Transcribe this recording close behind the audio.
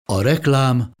A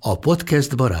reklám a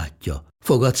podcast barátja.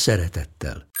 Fogad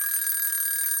szeretettel.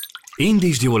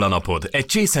 Indítsd jól a napod egy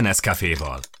csésze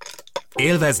Nescaféval.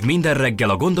 Élvezd minden reggel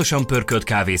a gondosan pörkölt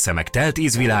kávészemek telt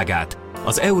ízvilágát,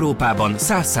 az Európában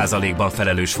 100%-ban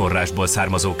felelős forrásból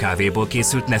származó kávéból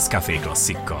készült Nescafé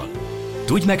klasszikkal.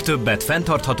 Tudj meg többet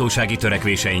fenntarthatósági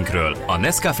törekvéseinkről a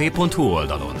nescafé.hu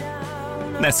oldalon.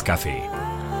 Nescafé.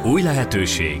 Új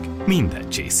lehetőség minden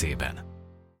csészében.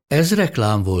 Ez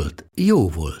reklám volt, jó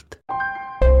volt.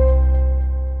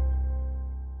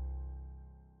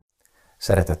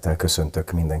 Szeretettel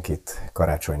köszöntök mindenkit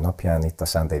karácsony napján, itt a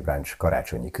Sunday Brunch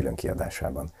karácsonyi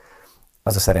különkiadásában.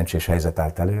 Az a szerencsés helyzet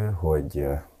állt elő, hogy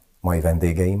mai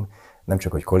vendégeim nem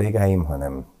csak hogy kollégáim,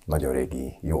 hanem nagyon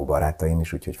régi jó barátaim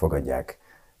is, úgyhogy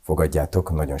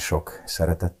fogadjátok nagyon sok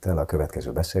szeretettel a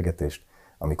következő beszélgetést,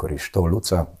 amikor is Stohl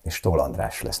Luca és Stohl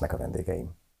András lesznek a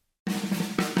vendégeim.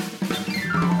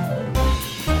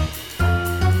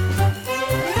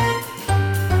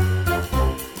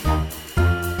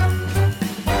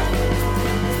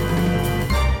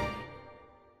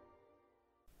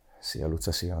 Szia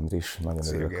Luca, szia Andris, nagyon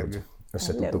örülök, hogy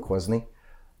össze tudtuk hozni.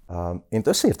 Én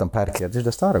összeírtam pár kérdést, de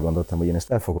azt arra gondoltam, hogy én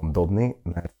ezt el fogom dobni,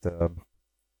 mert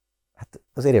hát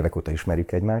azért évek óta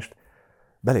ismerjük egymást.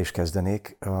 Bele is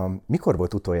kezdenék. Mikor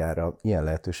volt utoljára ilyen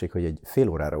lehetőség, hogy egy fél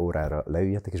órára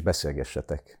leüljetek és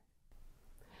beszélgessetek?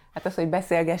 Hát az, hogy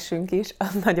beszélgessünk is,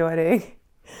 az nagyon rég.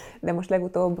 De most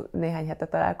legutóbb néhány hete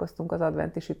találkoztunk az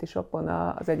adventi sütisopon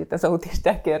az Együtt az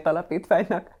autistákért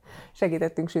alapítványnak.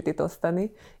 Segítettünk sütit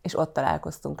osztani, és ott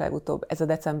találkoztunk legutóbb. Ez a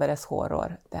december, ez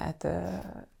horror. Tehát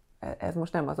ez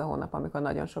most nem az a hónap, amikor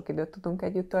nagyon sok időt tudunk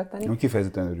együtt tölteni.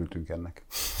 Kifejezetten örültünk ennek.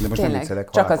 De most tényleg, nem viccelek,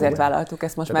 csak azért vállaltuk,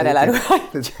 ezt most már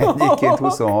elárulhatjuk. Egyébként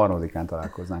 23-án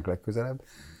találkoznánk legközelebb.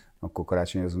 Akkor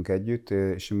karácsonyozunk együtt,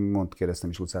 és kérdeztem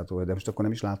is Lucától, hogy de most akkor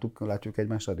nem is látjuk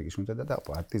egymást, addig is mondta, de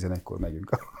apa, hát 11-kor megyünk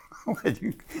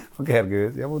a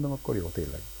Gergőhöz. Ja, mondom, akkor jó,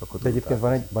 tényleg. Akkor de egyébként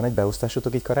van egy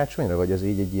beosztásotok így karácsonyra, vagy ez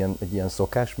így egy ilyen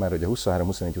szokás már, hogy a 23,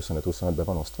 24, 25, 25-ben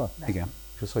van osztva? Igen.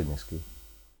 És ez hogy néz ki?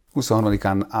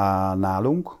 23-án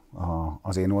nálunk,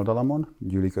 az én oldalamon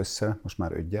gyűlik össze, most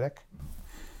már 5 gyerek,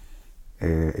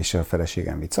 és a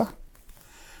feleségem Vica.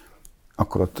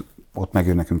 Akkor ott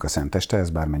megjön nekünk a szenteste, ez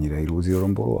bármennyire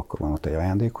illúzióromboló, akkor van ott egy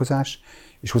ajándékozás,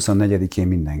 és 24-én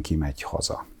mindenki megy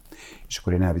haza. És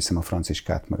akkor én elviszem a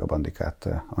Franciskát meg a Bandikát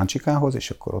Ancsikához, és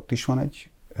akkor ott is van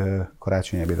egy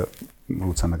karácsonyi ebéd,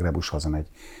 Luca meg Rebus hazamegy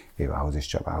Évához és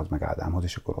Csabához, meg Ádámhoz,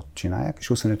 és akkor ott csinálják,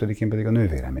 és 25-én pedig a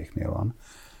nővéreméknél van.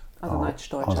 Az a nagy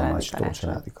Stohl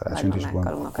családi karácsony. És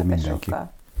akkor mindenki.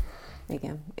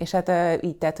 Igen. És hát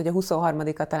így tehát, hogy a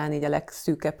 23-a talán így a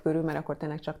legszűkebb körül, mert akkor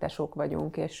tényleg csak tesók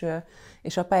vagyunk,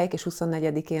 és apáik, és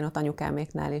 24-én ott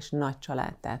anyukáméknál is nagy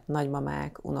család, tehát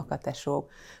nagymamák, unokatesók.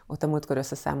 Ott a múltkor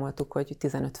összeszámoltuk, hogy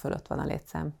 15 fölött van a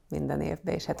létszám minden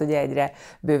évben, és hát ugye egyre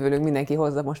bővülünk, mindenki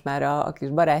hozza most már a kis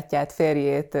barátját,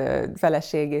 férjét,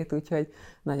 feleségét, úgyhogy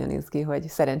nagyon izgi, hogy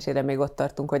szerencsére még ott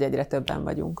tartunk, hogy egyre többen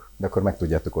vagyunk. De akkor meg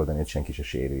tudjátok oldani, hogy senki se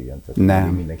sérüljön. Tehát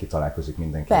nem. Mindenki találkozik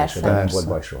mindenkivel, és nem volt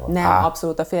baj soha. Nem,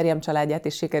 abszolút a férjem családját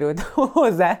is sikerült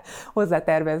hozzá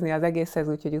tervezni az egészhez,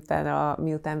 úgyhogy utána,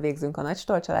 miután végzünk a nagy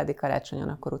Stohl családi karácsonyon,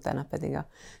 akkor utána pedig a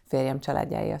férjem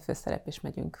családjáé a főszerep, és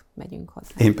megyünk hozzá.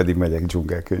 Én pedig megyek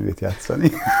dzsungelkönyvét játszani.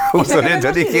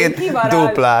 25-én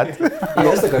duplát.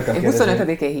 Én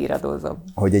 25-én híradózom.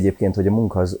 Hogy egyébként, hogy a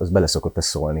munka az bele szokott-e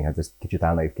szólni, hát ez kicsit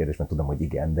álnaív kérdés, mert tudom, hogy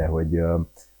igen, de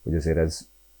hogy azért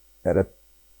erre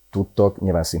tudtok,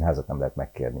 nyilván színházat nem lehet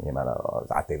megkérni, nyilván az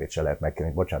ATV-t se lehet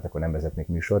megkérni, bocsánat, akkor nem vezetnék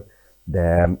műsort,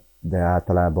 de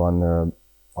általában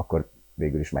akkor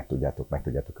végül is meg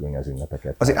tudjátok ülni az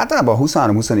ünnepeket. Azért általában a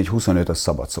 23, 24, 25 az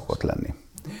szabad szokott lenni.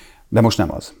 De most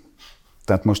nem az.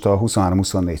 Tehát most a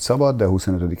 23-24 szabad, de a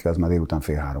 25-e az már délután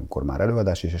fél 3-kor már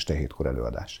előadás, és este 7-kor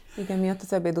előadás. Igen, mi ott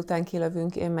az ebéd után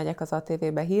kilövünk, én megyek az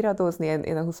ATV-be híradózni,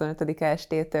 én a 25-e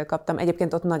estét kaptam.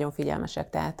 Egyébként ott nagyon figyelmesek,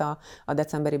 tehát a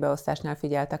decemberi beosztásnál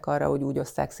figyeltek arra, hogy úgy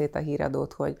oszták szét a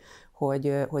híradót,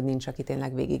 hogy nincs, aki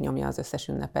tényleg végignyomja az összes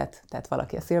ünnepet. Tehát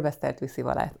valaki a szilvesztert viszi,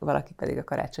 valaki pedig a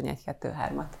karácsony 1, 2,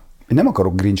 3-at. Én nem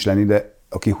akarok Grinch lenni, de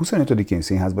aki 25-én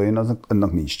színházba jön,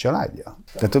 annak nincs családja.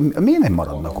 Tehát miért nem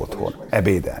maradnak otthon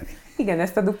ebédelni? Igen,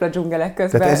 ezt a dupla dzsungelek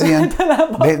közben. Tehát ez ilyen,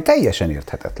 de teljesen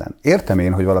érthetetlen. Értem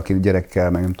én, hogy valaki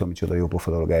gyerekkel, meg nem tudom micsoda jó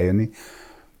pofa dolog eljönni,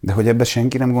 de hogy ebbe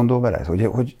senki nem gondol bele,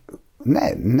 hogy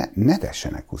ne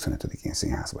tessenek 25-én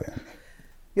színházba jönni.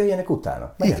 Jöjjenek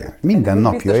utána. Igen, minden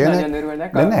nap jöjjenek. Nagyon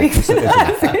örülnek. De nem,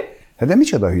 de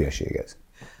micsoda hülyeség ez?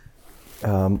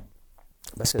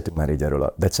 Beszéltünk már így erről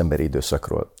a decemberi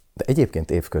időszakról, de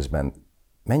egyébként évközben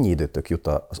mennyi időtök jut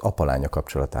az apa-lánya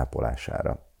kapcsolat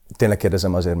ápolására? Tényleg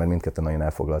kérdezem azért, mert mindketten nagyon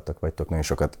elfoglaltak vagytok, nagyon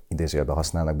sokat idézőjelben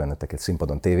használnak benneteket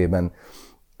színpadon, tévében.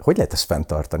 Hogy lehet ezt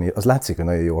fenntartani? Az látszik, hogy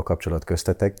nagyon jó a kapcsolat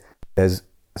köztetek. Ez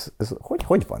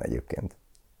hogy van egyébként?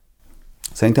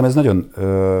 Szerintem ez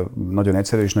nagyon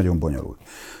egyszerű és nagyon bonyolult.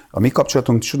 A mi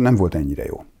kapcsolatunk nem volt ennyire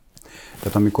jó.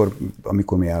 Tehát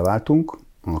amikor mi elváltunk,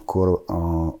 akkor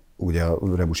ugye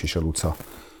a Rebus és a Luca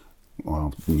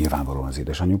nyilvánvalóan az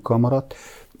édesanyjukkal maradt,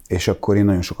 és akkor én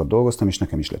nagyon sokat dolgoztam, és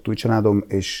nekem is lett új családom,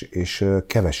 és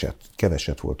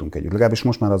keveset voltunk együtt. Legalábbis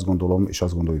most már azt gondolom, és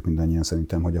azt gondoljuk mindannyian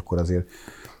szerintem, hogy akkor azért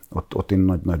ott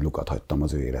én nagy lukat hagytam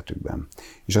az ő életükben.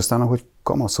 És aztán, ahogy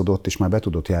kamaszodott, és már be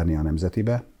tudott járni a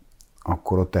Nemzetibe,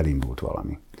 akkor ott elindult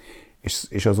valami.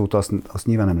 És azóta azt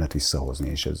nyilván nem lehet visszahozni,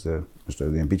 és ez most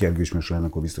ilyen pityergős műsorán,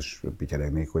 akkor biztos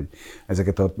pityeregnék, hogy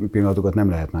ezeket a pillanatokat nem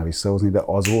lehet már visszahozni, de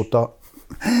azóta...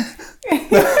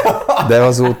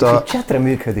 Csetre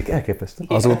működik, elképesztő.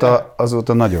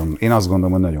 Azóta nagyon, én azt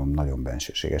gondolom, hogy nagyon-nagyon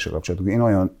bensőséges a kapcsolatunk.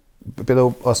 Én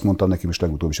például azt mondtam neki most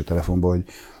legutóbb is a telefonban,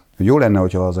 hogy jó lenne,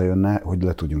 hogyha hazajönne, hogy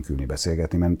le tudjunk ülni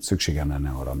beszélgetni, mert szükségem lenne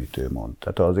arra, amit ő mond.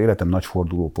 Tehát az életem nagy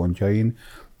forduló pontjain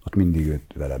ott mindig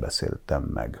vele beszéltem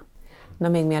meg. Na,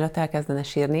 még mielőtt elkezdene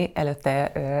sírni,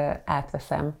 előtte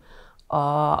átveszem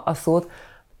a szót.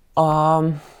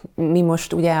 Mi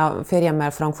most ugye a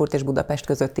férjemmel Frankfurt és Budapest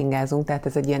között ingázunk, tehát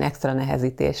ez egy ilyen extra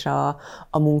nehezítés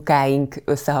a munkáink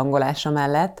összehangolása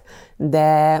mellett,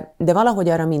 de valahogy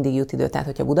arra mindig jut idő. Tehát,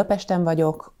 hogyha Budapesten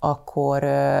vagyok, akkor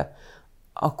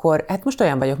hát most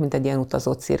olyan vagyok, mint egy ilyen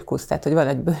utazó cirkusz, tehát, hogy van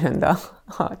egy bőrönd a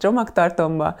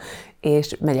csomagtartomba,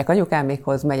 és megyek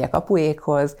anyukámékhoz, megyek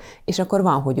apuékhoz, és akkor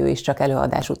van, hogy ő is csak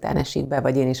előadás után esik be,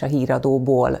 vagy én is a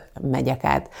híradóból megyek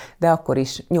át, de akkor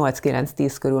is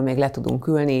 8-9-10 körül még le tudunk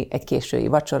ülni, egy késői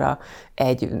vacsora,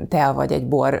 egy tea vagy egy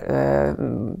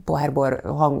pohárbor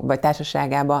vagy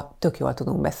társaságába tök jól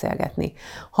tudunk beszélgetni.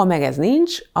 Ha meg ez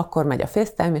nincs, akkor megy a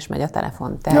FaceTime és megy a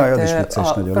telefon. Tehát az is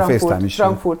vicces nagyon. A FaceTime is.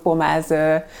 Frankfurt-Pomáz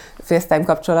FaceTime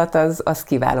kapcsolat az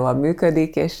kiválóan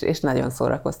működik, és nagyon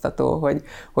szórakoztató,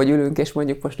 hogy ülünk, és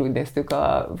mondjuk most úgy néztük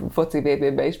a foci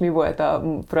VB-be is, mi volt a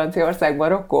Franciaország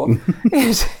Marokkó,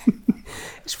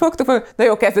 és fogtuk, na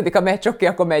jó, kezdődik a meccs, oké,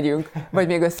 akkor megyünk, vagy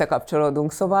még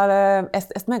összekapcsolódunk. Szóval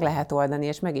ezt meg lehet oldani,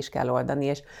 és meg is kell oldani,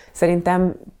 és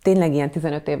szerintem tényleg ilyen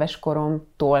 15 éves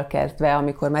koromtól kezdve,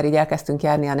 amikor már így elkezdtünk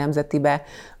járni a Nemzetibe,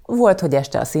 volt, hogy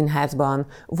este a színházban,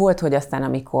 volt, hogy aztán,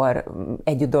 amikor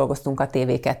együtt dolgoztunk a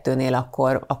TV2-nél,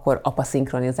 akkor apa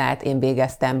szinkronizált, én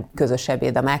végeztem, közös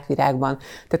ebéd a Mákvirágban.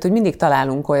 Tehát, hogy mindig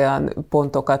találunk olyan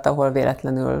pontokat, ahol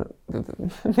véletlenül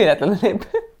épp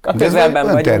a közelben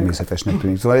vagyunk. Természetesnek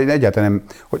tűnik. Szóval egyáltalán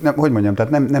hogy mondjam,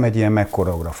 tehát nem egy ilyen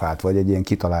megkoreografált, vagy egy ilyen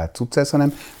kitalált cuccesz,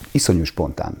 hanem iszonyú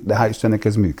spontán. De hál' Istennek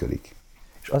ez működik.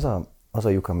 És az a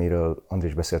lyuk, amiről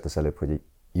Andris beszélt az előbb, hogy egy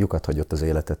lyukat hagyott az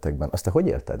életetekben, azt te hogy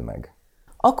élted meg?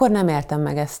 Akkor nem éltem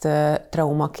meg ezt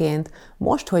traumaként.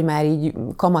 Most, hogy már így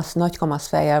nagy kamasz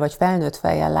fejjel, vagy felnőtt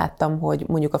fejjel láttam, hogy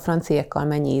mondjuk a franciákkal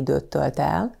mennyi időt tölt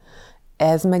el,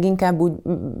 ez meg inkább úgy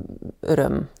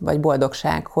öröm, vagy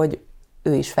boldogság, hogy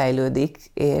ő is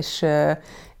fejlődik,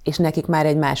 és nekik már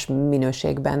egy más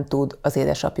minőségben tud az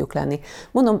édesapjuk lenni.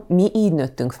 Mondom, mi így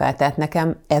nőttünk fel, tehát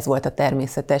nekem ez volt a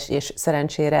természetes, és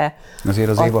szerencsére... Azért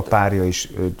az Éva párja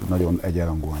is nagyon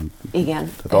egyenrangúan.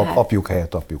 Igen. Tehát apjuk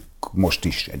helyett apjuk most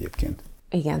is egyébként.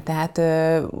 Igen, tehát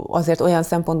azért olyan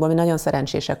szempontból mi nagyon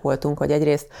szerencsések voltunk, hogy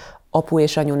egyrészt apu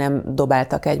és anyu nem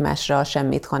dobáltak egymásra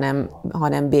semmit,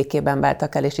 hanem békében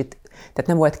váltak el, és itt tehát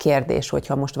nem volt kérdés,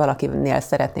 hogyha most valakinél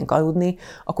szeretnénk aludni,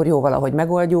 akkor jó, valahogy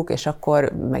megoldjuk, és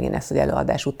akkor megint ezt, hogy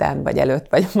előadás után, vagy előtt,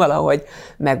 vagy valahogy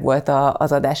megvolt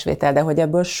az adásvétel, de hogy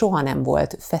ebből soha nem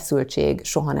volt feszültség,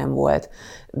 soha nem volt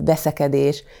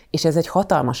veszekedés, és ez egy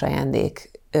hatalmas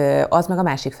ajándék. Az meg a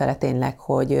másik fele tényleg,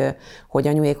 hogy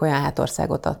anyuék olyan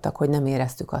hátországot adtak, hogy nem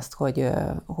éreztük azt,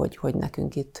 hogy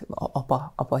nekünk itt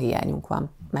apa hiányunk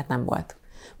van, mert nem volt.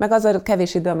 Meg az a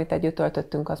kevés idő, amit együtt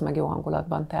töltöttünk, az meg jó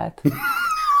hangulatban telt.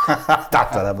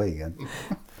 Általában igen.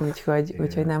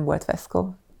 Úgyhogy nem volt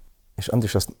feszkó. És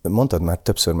Andris, azt mondtad már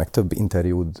többször, meg több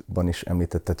interjúdban is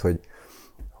említetted,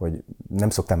 hogy nem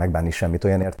szoktál megbánni semmit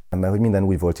olyan értelemben, hogy minden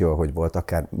úgy volt jó, ahogy volt,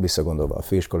 akár visszagondolva a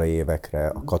főiskolai évekre,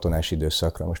 a katonás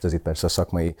időszakra, most ez itt persze a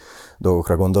szakmai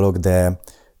dolgokra gondolok, de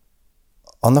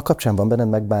annak kapcsán van benned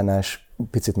megbánás,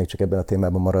 picit még csak ebben a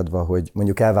témában maradva, hogy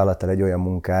mondjuk elvállaltál egy olyan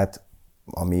munkát,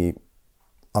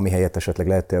 ami helyett esetleg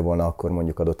lehettél volna akkor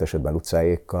mondjuk adott esetben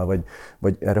Lucáékkal,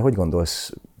 vagy erre hogy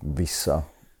gondolsz vissza?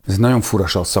 Ez nagyon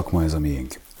fura szakma ez a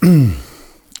miénk.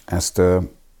 Ez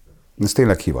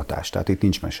tényleg hivatás, tehát itt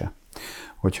nincs mese.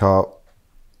 Hogyha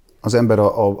az ember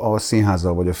a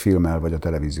színházzal, vagy a filmmel, vagy a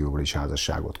televízióval is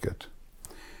házasságot köt,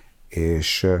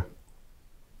 és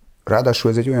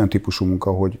Ráadásul ez egy olyan típusú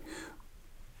munka, hogy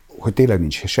tényleg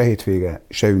nincs se hétvége,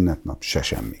 se ünnepnap, se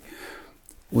semmi.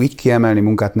 Úgy kiemelni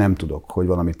munkát nem tudok, hogy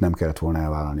valamit nem kellett volna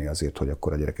elvállalni azért, hogy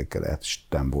akkor a gyerekekkel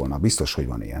lehettem volna. Biztos, hogy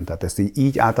van ilyen. Tehát ezt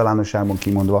így általánosságban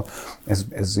kimondva,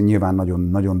 ez nyilván nagyon,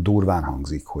 nagyon durván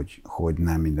hangzik, hogy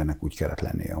nem mindennek úgy kellett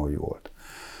lennie, ahogy volt.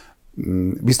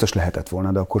 Biztos lehetett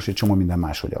volna, de akkor egy csomó minden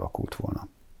máshogy alakult volna.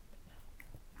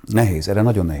 Nehéz, erre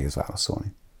nagyon nehéz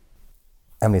válaszolni.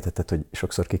 Említetted, hogy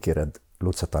sokszor kikéred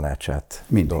Luca tanácsát.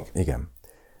 Mindig. Igen.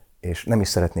 És nem is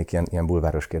szeretnék ilyen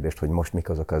bulváros kérdést, hogy most mik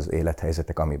azok az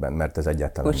élethelyzetek, amiben, mert ez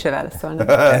egyáltalán... Úgyse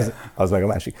válaszolnak. Az meg a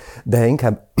másik. De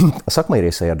inkább a szakmai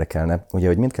része érdekelne, ugye,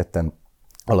 hogy mindketten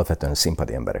alapvetően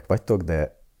színpadi emberek vagytok,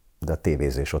 de a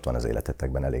tévézés ott van az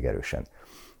életetekben elég erősen.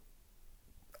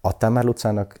 Adtál már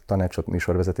Lucának tanácsot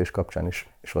műsorvezetés kapcsán is,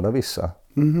 és oda-vissza?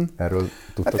 Erről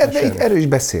tudtok mesélni? Erről is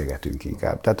beszélgetünk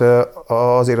inkább. Tehát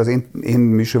azért az én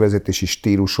műsorvezetési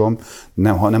stílusom,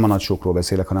 ha nem a nagy sokról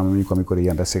beszélek, hanem mondjuk amikor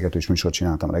ilyen beszélgetős műsort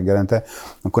csináltam reggelente,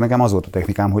 akkor nekem az volt a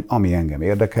technikám, hogy ami engem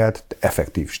érdekelt,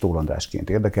 effektív Stohl Andrásként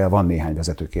érdekel, van néhány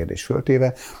vezető kérdés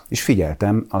föltéve, és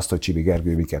figyeltem azt, hogy Csiby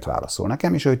Gergely miket válaszol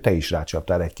nekem, és hogy te is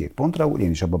rácsaptál egy-két pontra, úgy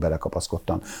én is abba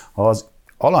belekapaszkodtam. Ha az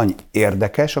alany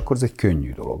érdekes, akkor ez egy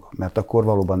könnyű dolog, mert akkor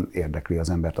valóban érdekli az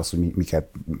embert az, hogy miket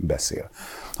beszél.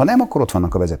 Ha nem, akkor ott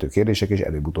vannak a vezető kérdések, és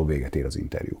előbb-utóbb véget ér az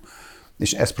interjú.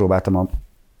 És ezt próbáltam a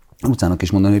Lucának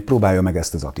is mondani, hogy próbálja meg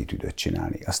ezt az attitűdöt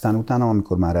csinálni. Aztán utána,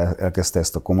 amikor már elkezdte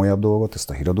ezt a komolyabb dolgot, ezt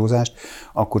a híradózást,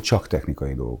 akkor csak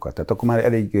technikai dolgokat. Tehát akkor már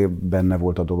elég benne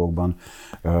volt a dologban,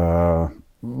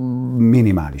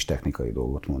 minimális technikai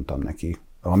dolgot mondtam neki.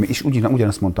 És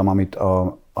ugyanazt mondtam,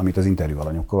 amit az interjú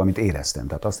alanyokkal, amit éreztem.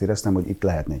 Tehát azt éreztem, hogy itt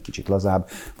lehetne egy kicsit lazább,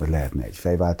 vagy lehetne egy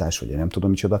fejváltás, vagy nem tudom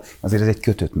micsoda. Azért ez egy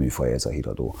kötött műfaj ez a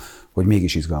híradó, hogy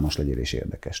mégis izgalmas legyél és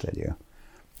érdekes legyél.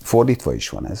 Fordítva is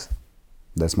van ez.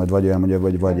 De ezt majd vagy olyan mondja,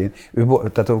 vagy én.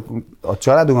 Tehát a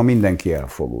családunkban mindenki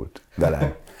elfogult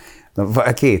velem.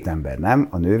 Két ember, nem?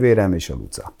 A nővérem és a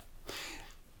Luca.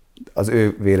 Az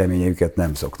ő véleményeiket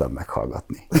nem szoktam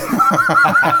meghallgatni.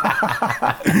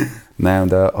 Nem,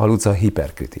 de a Luca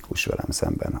hiperkritikus velem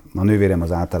szemben. A nővérem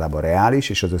az általában reális,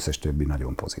 és az összes többi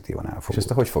nagyon pozitívan elfogult. És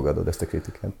ezt hogy fogadod, ezt a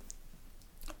kritikát?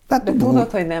 Hát, de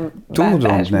tudod, hogy nem tudom,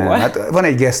 nem. Hát van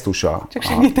egy gesztusa. Csak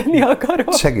segíteni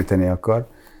akarod. Segíteni akar.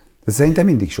 De szerintem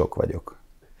mindig sok vagyok.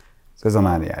 Ez a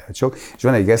mániája. Sok. És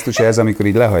van egy gesztusa, ez, amikor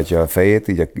így lehajtja a fejét,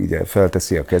 így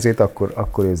felteszi a kezét,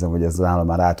 akkor érzem, hogy ez nálam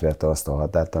már átverte azt a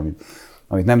határt,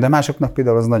 amit nem, de másoknak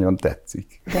például az nagyon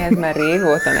tetszik. De ez már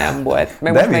régóta nem volt.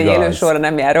 Meg de most már egy élő sorra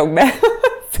nem járok be.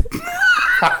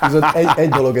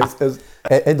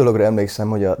 Egy dologra emlékszem,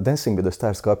 hogy a Dancing with the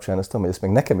Stars kapcsán azt tudom, hogy ezt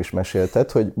még nekem is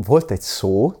mesélted, hogy volt egy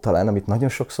szó, talán, amit nagyon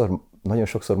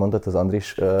sokszor mondott az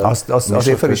Andris.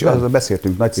 Azért fel is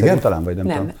beszéltünk, nagyszerű talán, vagy nem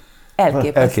tudom.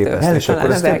 Elképesztő. És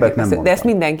akkor ezt többet nem mondtam. De ezt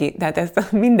mindenki, tehát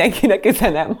ezt mindenkinek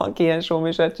üzenem, aki ilyen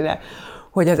showműsort csinál,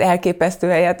 hogy az elképesztő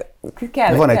helyet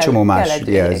kell. Van egy csomó más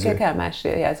jelző. Kell más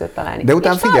jelzőt találni. De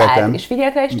utána figyeltem. És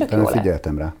figyelt rá, és tök jó lett.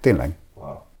 Figyeltem rá, tényleg.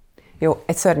 Jó,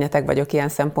 egy szörnyeteg vagyok ilyen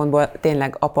szempontból,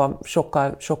 tényleg apa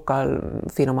sokkal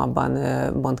finomabban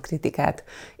mond kritikát,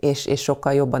 és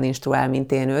sokkal jobban instruál,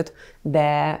 mint én őt,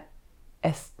 de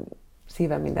ezt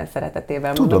szívem minden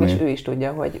szeretetével mondom, és ő is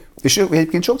tudja, hogy... És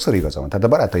egyébként sokszor igaza van, tehát a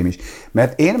barátaim is,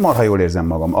 mert én marha jól érzem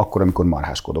magam akkor, amikor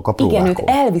marháskodok a próbákon. Igen, őt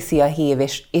elviszi a hív,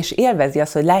 és élvezi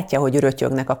azt, hogy látja, hogy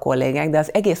rötyögnek a kollégák, de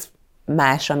az egész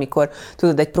más, amikor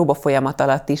tudod, egy próba folyamat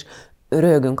alatt is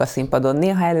röhögünk a színpadon.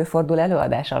 Néha előfordul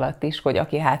előadás alatt is, hogy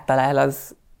aki háttalál,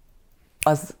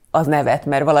 az nevet,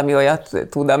 mert valami olyat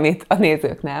tud, amit a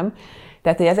nézők nem.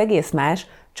 Tehát, hogy az egész más,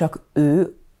 csak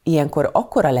ő ilyenkor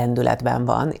akkora lendületben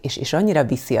van, és annyira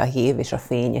viszi a hív, és a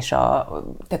fény, és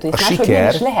tehát, hogy máshogy nem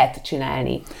is lehet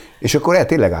csinálni. És akkor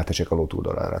tényleg átesek a ló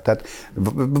túloldalára. Tehát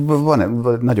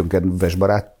van nagyon kedves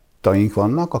barátaink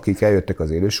vannak, akik eljöttek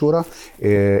az élősóra,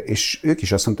 és ők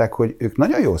is azt mondták, hogy ők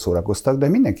nagyon jól szórakoztak, de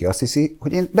mindenki azt hiszi,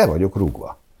 hogy én be vagyok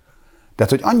rúgva.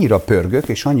 Tehát, hogy annyira pörgök,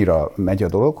 és annyira megy a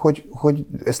dolog, hogy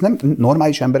ezt nem,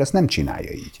 normális ember ezt nem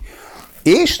csinálja így.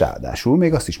 És ráadásul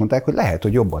még azt is mondták, hogy lehet,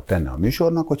 hogy jobbat tenne a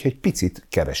műsornak, hogyha egy picit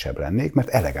kevesebb lennék, mert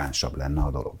elegánsabb lenne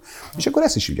a dolog. És akkor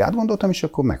ezt is úgy átgondoltam, és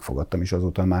akkor megfogadtam, és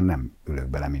azóta már nem ülök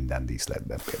bele minden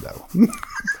díszletben például.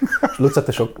 Luca,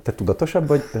 te tudatosabb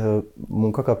vagy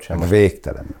munka kapcsán?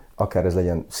 Végtelen. Akár ez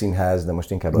legyen színház, de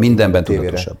most inkább mindenben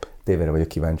tudatosabb. Tévére vagyok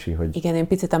kíváncsi, hogy... Igen, én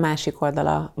picit a másik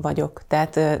oldala vagyok.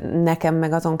 Tehát nekem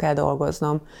meg azon kell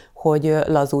dolgoznom, hogy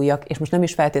lazuljak, és most nem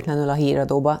is feltétlenül a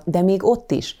híradóba, de még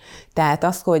ott is. Tehát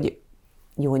az, hogy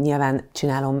jó, nyilván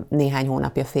csinálom néhány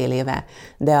hónapja, fél éve,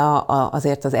 de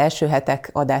azért az első hetek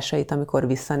adásait, amikor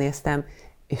visszanéztem,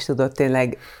 és tudod,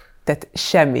 tényleg tehát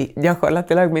semmi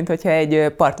gyakorlatilag, mint hogyha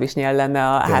egy partvisnyel lenne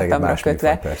a hátamra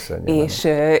kötve.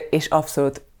 És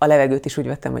abszolút a levegőt is úgy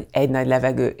vettem, hogy egy nagy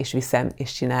levegő, és viszem,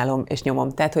 és csinálom, és nyomom.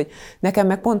 Tehát, hogy nekem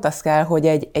meg pont az kell, hogy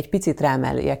egy picit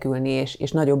rámeljek ülni,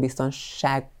 és nagyobb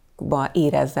biztonságban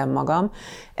érezzem magam.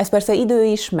 Ez persze idő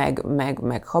is,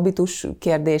 meg habitus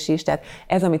kérdés is, tehát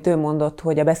ez, amit ő mondott,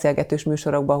 hogy a beszélgetős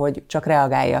műsorokban, hogy csak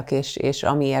reagáljak, és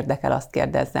ami érdekel, azt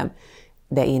kérdezzem.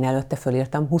 De én előtte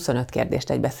fölírtam 25 kérdést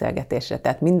egy beszélgetésre.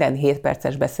 Tehát minden 7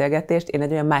 perces beszélgetést én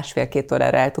egy olyan 1,5-2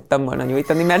 órára el tudtam volna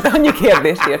nyújtani, mert annyi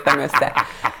kérdést írtam össze.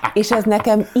 És ez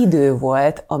nekem idő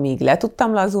volt, amíg le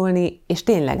tudtam lazulni, és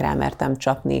tényleg rámertem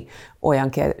csapni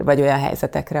olyan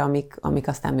helyzetekre, amik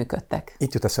aztán működtek.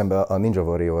 Itt jut eszembe a Ninja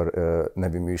Warrior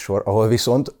nevű műsor, ahol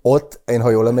viszont ott, én ha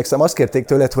jól emlékszem, azt kérték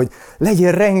tőled, hogy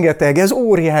legyen rengeteg, ez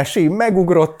óriási,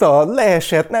 megugrotta,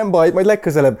 leesett, nem baj, majd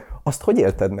legközelebb. Azt hogy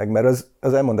élted meg? Mert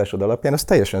az elmondásod alapján az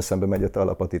teljesen szembe megy a te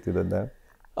alapattitűdöddel.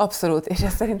 Abszolút, és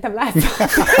ezt szerintem látszott.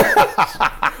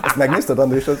 Azt megnézted,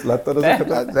 András, azt láttad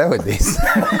azokat? Dehogy nézd.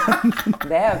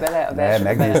 De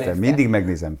megnéztem, mindig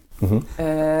megnézem.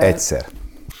 Egyszer.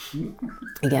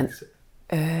 Igen.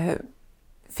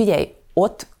 Figyelj,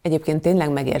 ott egyébként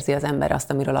tényleg megérzi az ember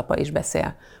azt, amiről apa is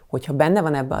beszél, hogyha benne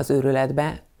van ebbe az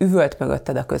őrületbe, üvölt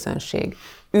mögötted a közönség,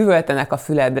 üvöltenek a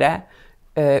füledre,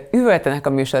 üvöltenek a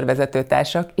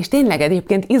műsorvezetőtársak, és tényleg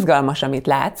egyébként izgalmas, amit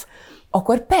látsz,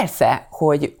 akkor persze,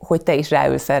 hogy te is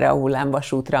ráülsz erre a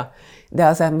hullámvasútra. De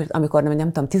az, amikor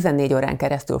nem tudom, 14 órán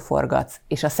keresztül forgatsz,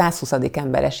 és a 120.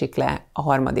 ember esik le a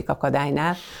harmadik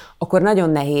akadálynál, akkor nagyon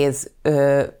nehéz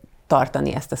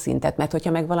tartani ezt a szintet, mert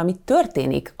hogyha meg valami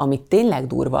történik, ami tényleg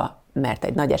durva, mert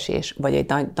egy nagy esés, vagy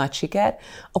egy nagy siker,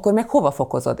 akkor meg hova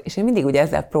fokozod? És én mindig ugye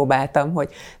ezzel próbáltam, hogy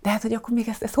de hát, hogy akkor még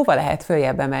ezt hova lehet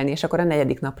följebb emelni, és akkor a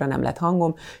 4. napra nem lett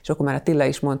hangom, és akkor már a Tilla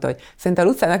is mondta, hogy szerintem a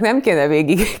Lucának nem kéne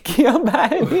végig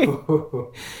kiabálni.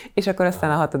 És akkor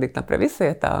aztán a 6. napra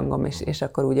visszajött a hangom, és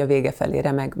akkor úgy a vége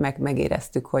felére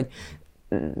megéreztük, hogy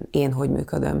én hogy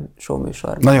működöm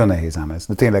showműsorban. Nagyon nehéz ám ez.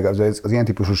 De tényleg az ilyen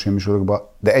típusú showműsorokban,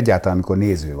 de egyáltalán, amikor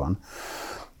néző van,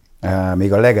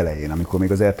 még a legelején, amikor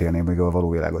még az RTL-nél még a Való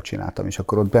Világot csináltam, és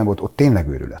akkor ott tényleg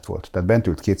őrület volt. Tehát bent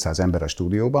ült 200 ember a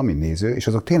stúdióban, mint néző, és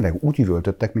azok tényleg úgy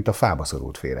üvöltöttek, mint a fába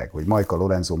szorult féreg, hogy Majka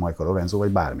Lorenzo,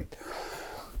 vagy bármit.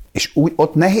 És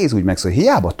ott nehéz úgy megszólni,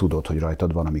 hiába tudod, hogy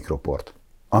rajtad van a mikroport,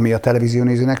 ami a televízió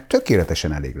nézőnek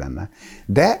tökéletesen elég lenne.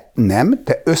 De nem,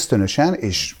 te ösztönösen,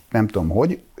 és nem tudom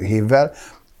hogy, hévvel,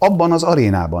 abban az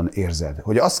arénában érzed,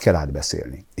 hogy azt kell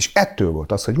átbeszélni. És ettől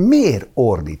volt az, hogy miért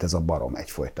ordít ez a barom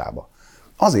egyfolytában.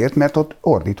 Azért, mert ott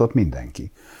ordított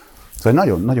mindenki. Szóval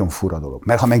nagyon, nagyon fura dolog.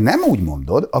 Mert ha meg nem úgy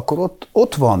mondod, akkor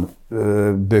ott van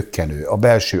bökkenő, a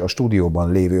belső, a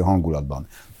stúdióban lévő hangulatban.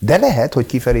 De lehet, hogy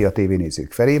kifelé a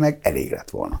tévénézők felé meg elég lett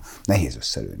volna. Nehéz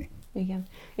összelőni. Igen.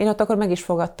 Én ott akkor meg is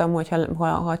fogadtam, hogy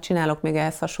ha csinálok még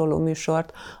ehhez hasonló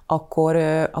műsort,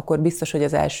 akkor biztos, hogy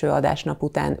az első adásnap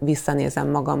után visszanézem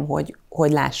magam,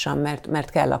 hogy lássam, mert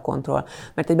kell a kontroll.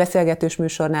 Mert egy beszélgetős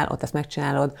műsornál ott ezt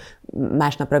megcsinálod,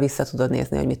 másnapra vissza tudod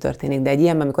nézni, hogy mi történik. De egy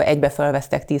ilyenben, amikor egybe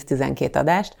felvesztek 10-12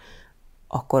 adást,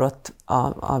 akkor ott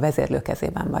a vezérlő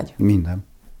kezében vagy. Minden.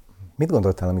 Mit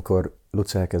gondoltál, amikor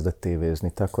Luca elkezdett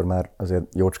tévézni? Te akkor már azért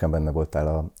jócskán benne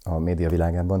voltál a média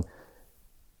világában.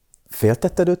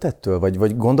 Féltetted őt ettől?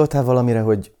 Vagy gondoltál valamire,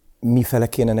 hogy mifele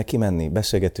kéne neki menni?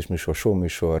 Beszélgetős műsor,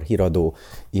 showműsor, híradó.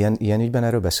 Ilyen ügyben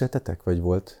erről beszéltetek? Vagy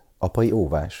volt apai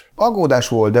óvás? Aggódás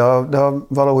volt, de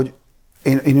valahogy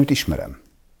én őt ismerem.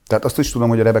 Tehát azt is tudom,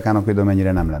 hogy a Rebekának például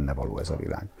mennyire nem lenne való ez a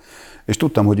világ. És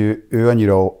tudtam, hogy ő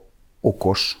annyira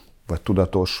okos, vagy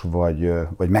tudatos,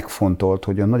 vagy megfontolt,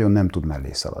 hogy nagyon nem tud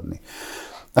mellé szaladni.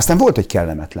 Aztán volt egy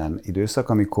kellemetlen időszak,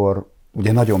 amikor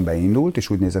ugye nagyon beindult, és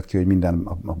úgy nézett ki, hogy minden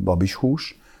a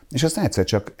babishús, és aztán egyszer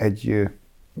csak egy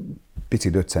pici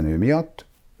döccenő miatt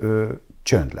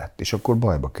csönd lett, és akkor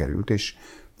bajba került,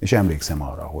 és emlékszem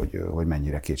arra, hogy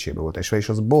mennyire kétségbe volt esve, és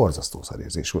az borzasztó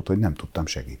szarérzés volt, hogy nem tudtam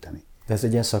segíteni. De ez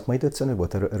egy ilyen szakmai döccenő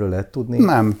volt? Erről lehet tudni?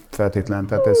 Nem feltétlen,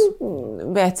 tehát ez...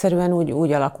 Egyszerűen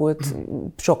úgy alakult,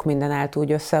 sok minden állt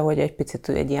úgy össze, hogy egy picit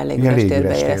egy ilyen légüres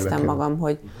térbe éreztem magam,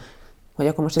 hogy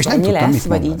akkor most ez annyi lesz,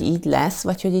 vagy így lesz,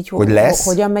 vagy hogy így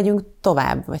hogyan megyünk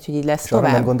tovább, vagy hogy így lesz tovább.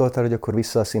 És nem gondoltál, hogy akkor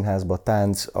vissza a színházba,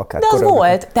 tánc, akár... De az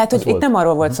volt, tehát hogy itt nem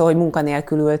arról volt szó, hogy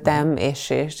munkanélkül ültem, és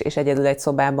egyedül egy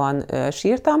szobában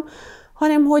sírtam,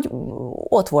 hanem hogy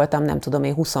ott voltam, nem tudom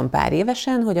én, 20 pár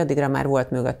évesen, hogy addigra már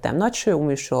volt mögöttem nagy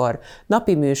showműsor,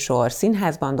 napi műsor,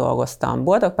 színházban dolgoztam,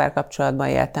 boldog párkapcsolatban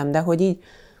éltem, de hogy így,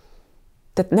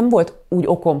 tehát nem volt úgy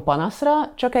okom panaszra,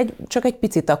 csak egy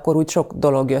picit akkor úgy sok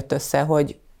dolog jött össze,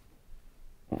 hogy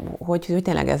hogy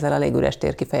tényleg ezzel a légüres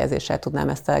térkifejezéssel tudnám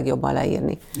ezt a legjobban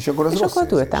leírni. És akkor az és rossz akkor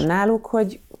érzés. ültem náluk,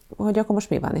 hogy akkor most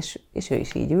mi van, és ő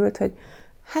is így ült, hogy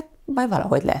hát majd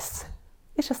valahogy lesz.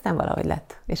 És aztán valahogy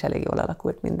lett, és elég jól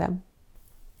alakult minden.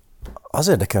 Az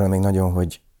érdekel még nagyon,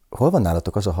 hogy hol van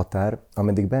nálatok az a határ,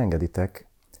 ameddig beengeditek,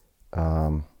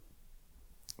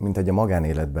 mint egy a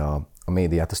magánéletbe a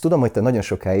médiát. Azt tudom, hogy te nagyon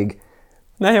sokáig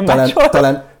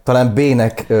talán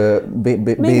B-nek,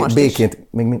 B-ként,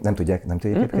 még nem tudják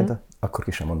egyébként, akkor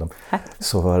ki sem mondom. Hát,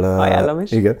 szóval, ajánlom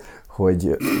is. Igen,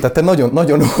 hogy, tehát te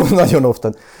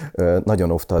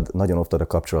nagyon oftad a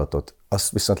kapcsolatot.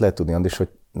 Azt viszont lehet tudni, Andis, hogy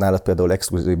nálad például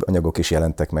exkluzív anyagok is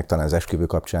jelentek meg, talán az esküvő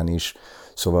kapcsán is.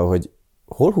 Szóval, hogy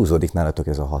hol húzódik nálatok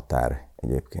ez a határ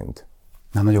egyébként?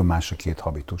 Na, nagyon más a két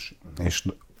habitus, és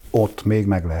ott még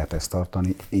meg lehet ezt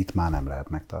tartani, itt már nem lehet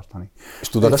megtartani. És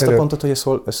tudod azt a pontot, hogy ez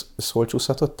hol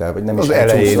csúszhatott el? Vagy nem az is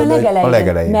elején, a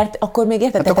legelején. Mert akkor még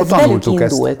érted, hát tehát ez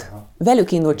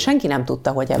velük indult, senki nem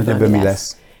tudta, hogy ebből mi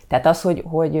lesz. Tehát az,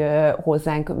 hogy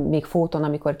hozzánk még fóton,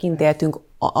 amikor kint éltünk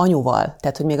anyuval,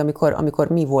 tehát hogy még amikor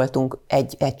mi voltunk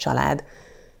egy család,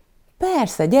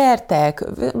 persze, gyertek,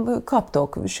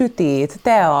 kaptok sütét,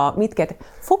 tea, mit kell.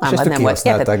 Fogalmad nem volt.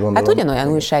 Hát ugyanolyan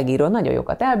újságíró, nagyon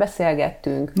jókat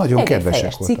elbeszélgettünk, nagyon egész helyes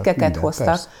voltak, cikkeket hoztak.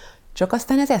 Persze. Csak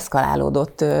aztán ez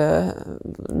eszkalálódott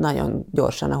nagyon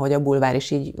gyorsan, ahogy a bulvár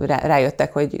is így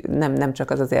rájöttek, hogy nem csak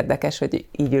az érdekes, hogy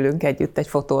így ülünk együtt egy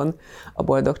fotón a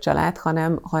boldog család,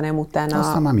 hanem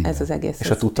utána ez az egész. És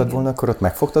ha tudtad volna, akkor ott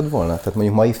megfogtad volna? Tehát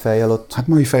mondjuk mai fejjel ott... Hát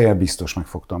mai fejjel biztos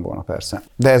megfogtam volna, persze.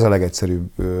 De ez a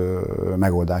legegyszerűbb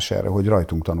megoldás erre, hogy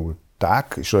rajtunk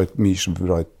tanulták, és mi is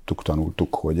rajtuk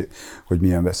tanultuk, hogy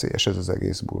milyen veszélyes ez az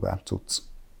egész bulvár cucc.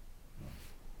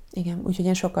 Igen, úgyhogy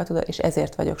én és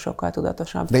ezért vagyok sokkal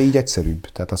tudatosabb. De így egyszerűbb,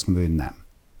 tehát azt mondod, hogy nem.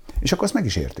 És akkor azt meg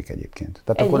is értik egyébként.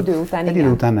 Tehát egy idő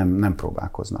után nem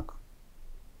próbálkoznak.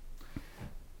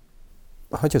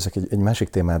 Hagyj hozzak egy másik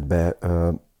témát be.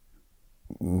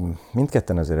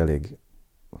 Mindketten azért elég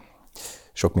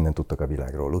sok mindent tudtak a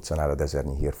világról. Luca, nálad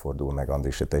ezernyi hír fordul meg,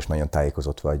 Andris, te is nagyon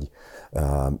tájékozott vagy,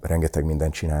 rengeteg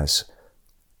mindent csinálsz.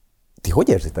 Ti hogy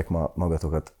érzitek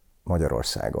magatokat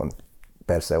Magyarországon?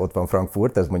 Persze, ott van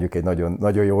Frankfurt, ez mondjuk egy nagyon,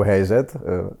 nagyon jó helyzet,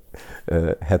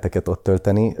 heteket ott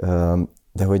tölteni,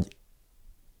 de hogy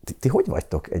ti hogy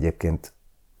vagytok egyébként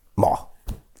ma,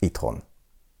 itthon?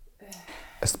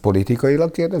 Ezt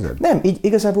politikailag kérdezed? Nem, így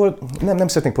igazából nem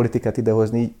szeretnék politikát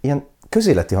idehozni, így ilyen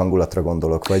közéleti hangulatra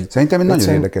gondolok. Vagy szerintem egy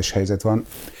nagyon érdekes helyzet van,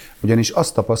 ugyanis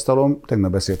azt tapasztalom,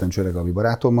 tegnap beszéltem Csöre Gabi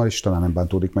barátommal, és talán nem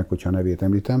bántódik meg, hogyha a nevét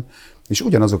említem, és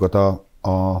ugyanazokat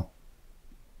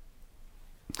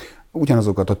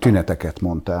a tüneteket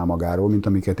mondta el magáról, mint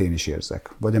amiket én is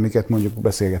érzek. Vagy amiket mondjuk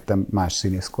beszélgettem más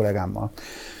színész kollégámmal.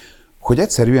 Hogy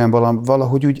egyszerűen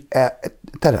valahogy úgy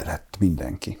tele lett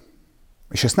mindenki.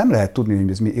 És ezt nem lehet tudni, hogy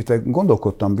ez mi. Itt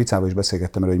gondolkodtam, vicával is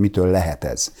beszélgettem erről, hogy mitől lehet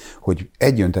ez. Hogy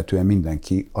egyöntetően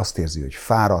mindenki azt érzi, hogy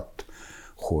fáradt,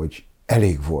 hogy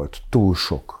elég volt, túl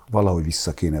sok, valahogy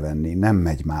vissza kéne venni, nem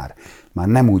megy már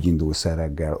nem úgy indulsz el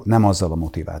reggel, nem azzal a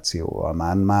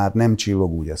motivációval, már nem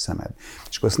csillog úgy a szemed.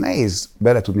 És akkor azt nehéz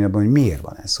beletudni abban, hogy miért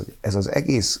van ez, hogy ez az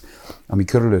egész, ami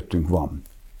körülöttünk van,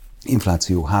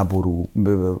 infláció, háború,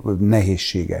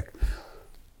 nehézségek,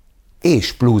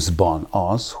 és pluszban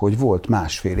az, hogy volt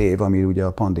másfél év, ami ugye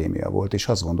a pandémia volt, és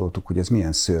azt gondoltuk, hogy ez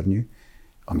milyen szörnyű,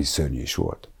 ami szörnyű is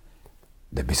volt.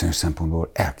 De bizonyos szempontból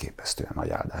elképesztően nagy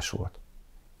áldás volt.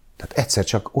 Tehát egyszer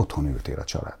csak otthon ültél a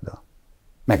családdal.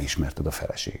 Megismerted a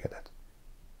feleségedet.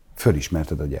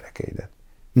 Fölismerted a gyerekeidet.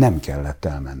 Nem kellett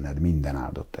elmenned minden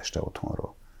áldott este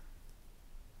otthonról.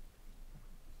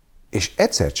 És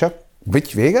egyszer csak,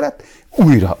 vége lett,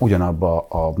 újra ugyanabba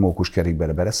a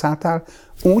mókuskerékbe beleszálltál,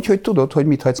 úgy, hogy tudod, hogy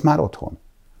mit hagysz már otthon.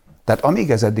 Tehát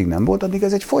amíg ez eddig nem volt, addig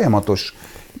ez egy folyamatos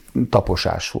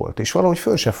taposás volt, és valahogy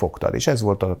föl se fogtad, és ez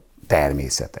volt a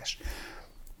természetes.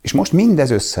 És most mindez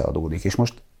összeadódik, és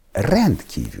most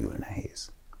rendkívül nehéz.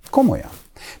 Komolyan.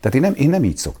 Tehát én nem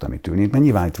így szoktam itt ülni, mert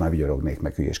nyilván itt már vigyorognék,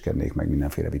 meg hülyeskednék, meg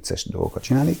mindenféle vicces dolgokat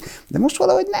csinálnék, de most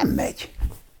valahogy nem megy.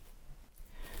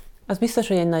 Az biztos,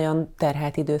 hogy egy nagyon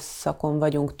terhelt időszakon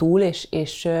vagyunk túl,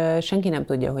 és senki nem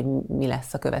tudja, hogy mi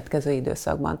lesz a következő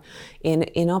időszakban.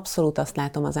 Én abszolút azt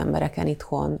látom az embereken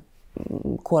itthon,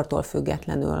 kortól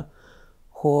függetlenül,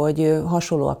 hogy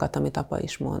hasonlóakat, amit apa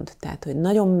is mond. Tehát, hogy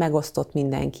nagyon megosztott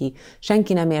mindenki,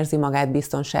 senki nem érzi magát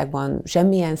biztonságban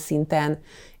semmilyen szinten,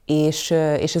 és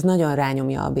ez nagyon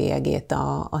rányomja a bélyegét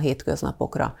a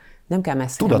hétköznapokra. Nem kell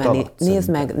messzire menni.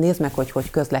 Nézd meg,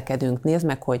 hogy közlekedünk, nézd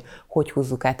meg, hogy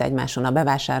húzzuk át egymáson a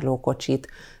bevásárlókocsit.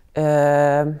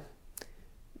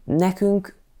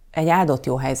 Nekünk egy áldott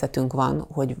jó helyzetünk van,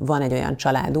 hogy van egy olyan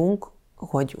családunk,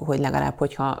 hogy legalább,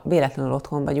 hogyha véletlenül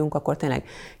otthon vagyunk, akkor tényleg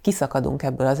kiszakadunk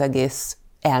ebből az egész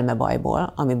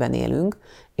elmebajból, amiben élünk,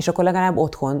 és akkor legalább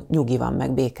otthon nyugi van,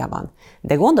 meg béke van.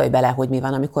 De gondolj bele, hogy mi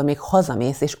van, amikor még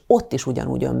hazamész, és ott is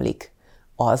ugyanúgy ömlik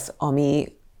az,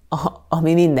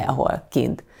 ami mindenhol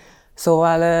kint.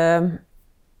 Szóval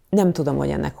nem tudom, hogy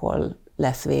ennek hol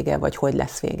lesz vége, vagy hogy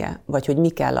lesz vége, vagy hogy mi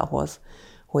kell ahhoz,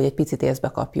 hogy egy picit észbe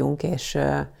kapjunk,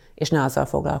 és ne azzal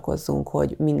foglalkozzunk,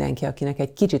 hogy mindenki, akinek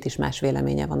egy kicsit is más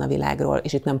véleménye van a világról,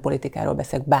 és itt nem politikáról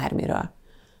beszélek, bármiről,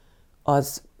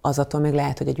 az attól még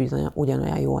lehet, hogy egy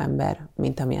ugyanolyan jó ember,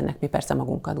 mint amilyennek mi persze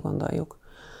magunkat gondoljuk.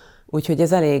 Úgyhogy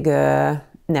ez elég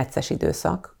necces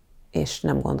időszak, és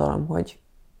nem gondolom,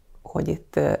 hogy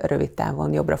itt rövid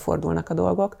távon jobbra fordulnak a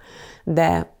dolgok,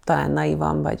 de talán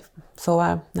naívan, vagy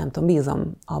szóval nem tudom,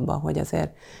 bízom abban, hogy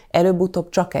azért előbb-utóbb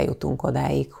csak eljutunk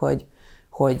odáig, hogy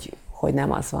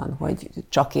nem az van, hogy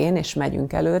csak én, és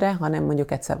megyünk előre, hanem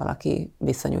mondjuk egyszer valaki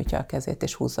visszanyújtja a kezét,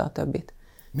 és húzza a többit.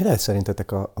 Mi lehet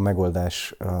szerintetek a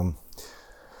megoldás?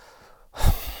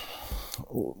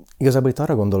 Igazából itt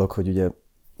arra gondolok, hogy ugye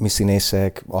mi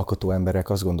színészek, alkotó emberek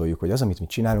azt gondoljuk, hogy az, amit mi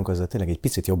csinálunk, azzal tényleg egy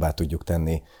picit jobbá tudjuk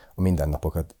tenni a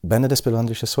mindennapokat. Benned ez például,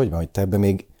 András, ez hogy van, hogy te ebben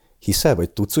még hiszel, vagy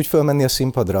tudsz úgy fölmenni a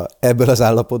színpadra ebből az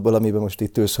állapotból, amiben most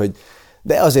itt ülsz, hogy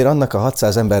de azért annak a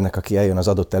 600 embernek, aki eljön az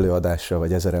adott előadásra,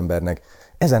 vagy 1000 embernek,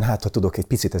 ezen hát, ha tudok egy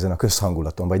picit ezen a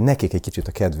közhangulaton, vagy nekik egy kicsit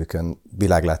a kedvükön,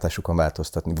 világlátásukon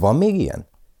változtatni. Van még ilyen?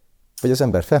 Vagy az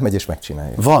ember felmegy és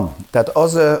megcsinálja? Van. Tehát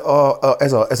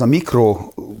ez a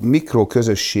mikro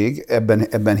közösség,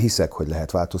 ebben hiszek, hogy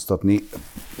lehet változtatni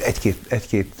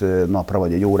egy-két napra,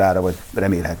 vagy egy órára, vagy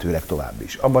remélhetőleg tovább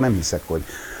is. Abban nem hiszek, hogy,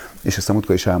 és ezt a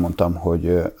múltkor is elmondtam,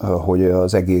 hogy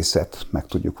az egészet meg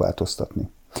tudjuk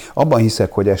változtatni. Abban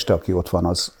hiszek, hogy este, aki ott van,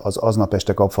 az aznap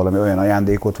este kap valami olyan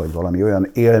ajándékot, vagy valami olyan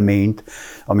élményt,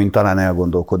 amin talán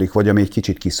elgondolkodik, vagy ami egy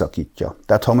kicsit kiszakítja.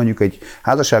 Tehát ha mondjuk egy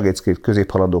házasságécskét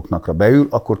középhaladóknakra beül,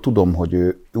 akkor tudom, hogy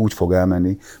ő úgy fog elmenni,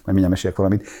 majd mindjárt mesélek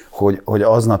valamit, hogy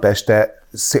aznap este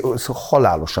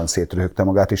halálosan szétröhögte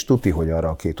magát, és tuti, hogy arra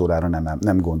a 2 órára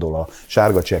nem gondol a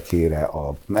sárga csekkére,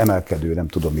 a emelkedő, nem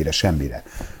tudom mire, semmire.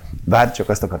 Bár csak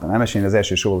azt akartam elmesélni, az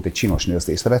első show volt egy csinos nő, azt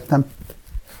észrevettem,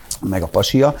 meg a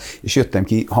pasia, és jöttem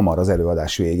ki hamar az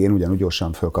előadás végén, ugyanúgy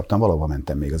gyorsan fölkaptam, valahova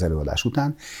mentem még az előadás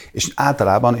után, és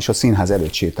általában, és a színház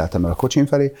előtt sétáltam el a kocsim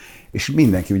felé, és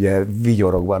mindenki ugye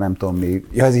vigyorogva, nem tudom mi,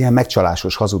 ez ilyen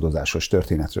megcsalásos, hazudozásos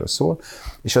történetről szól,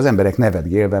 és az emberek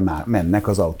nevetgélve már mennek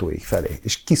az autóik felé.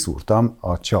 És kiszúrtam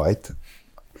a csajt,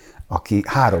 aki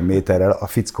 3 méterrel a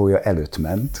fickója előtt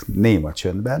ment, néma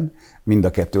csöndben, mind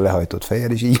a kettő lehajtott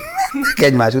fejjel, és így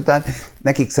egymás után.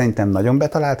 Nekik szerintem nagyon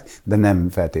betalált, de nem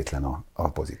feltétlen a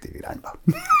pozitív irányba.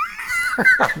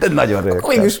 De nagyon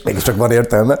rögtön. Mégis csak van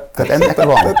értelme. Tehát ennek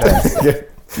van.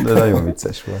 De nagyon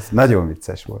vicces volt. Nagyon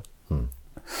vicces volt.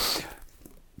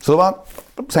 Szóval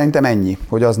szerintem ennyi,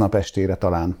 hogy aznap estére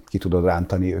talán ki tudod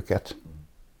rántani őket.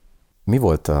 Mi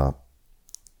volt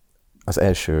az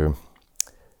első,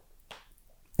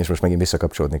 és most megint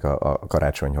visszakapcsolódnék a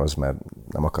karácsonyhoz, mert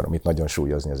nem akarom itt nagyon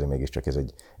súlyozni, azért mégiscsak ez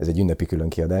egy ünnepi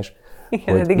különkiadás.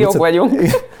 Igen, eddig jók vagyunk.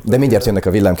 De mindjárt jönnek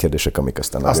a villámkérdések, amik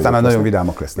aztán már nagyon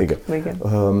vidámak lesznek. Igen.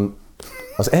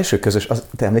 Az első közös,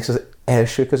 te emlékszel az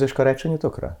első közös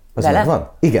karácsonyotokra? Az Vele?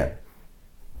 van? Igen.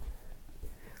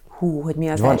 Hú, hogy mi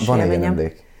az első Van élményem?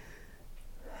 emlék?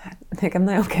 Hát, nekem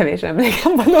nagyon kevés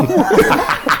emlékem van.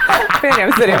 Férjem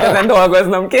szerint ezen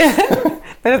dolgoznom kell.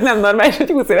 Mert ez nem normális,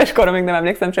 hogy 20 éves koromig nem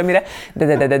emlékszem semmire.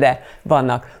 De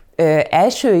vannak.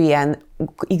 Első ilyen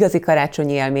igazi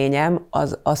karácsonyi élményem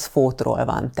az Fótról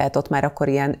van. Tehát ott már akkor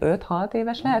ilyen 5-6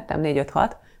 éves lehettem,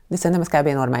 4-5-6. De szerintem ez kb.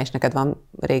 Normális. Neked van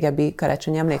régebbi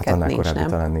karácsonyi emléked? Hát annál nincs, korábbi nem?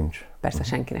 talán nincs. Persze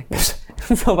senkinek nincs.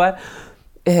 Szóval,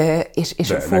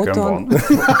 és Fóton...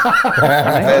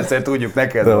 Persze, tudjuk,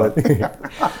 neked van.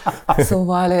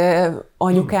 Szóval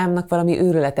anyukámnak valami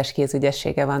őrületes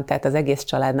kézügyessége van, tehát az egész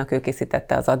családnak ő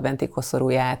készítette az adventi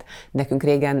koszorúját. Nekünk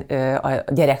régen a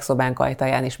gyerekszobánk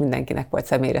ajtaján is mindenkinek volt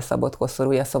személyre szabott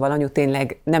koszorúja, szóval anyu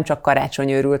tényleg nem csak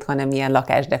karácsony őrült, hanem ilyen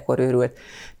lakásdekor őrült.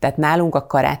 Tehát nálunk a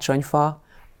karácsonyfa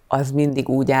az mindig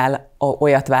úgy áll,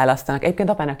 olyat választanak. Egyébként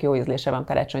apának jó ízlése van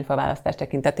karácsonyfa választás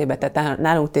tekintetében, tehát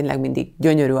nálunk tényleg mindig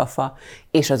gyönyörű a fa,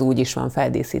 és az úgy is van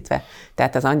feldíszítve.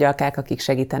 Tehát az angyalkák, akik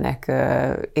segítenek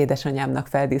édesanyámnak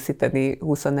feldíszíteni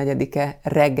 24-e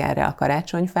reggelre a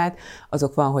karácsonyfát,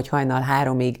 azok van, hogy hajnal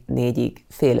 3-ig, 4-ig,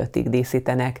 fél 5-ig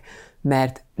díszítenek,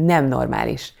 mert nem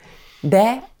normális.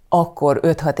 De akkor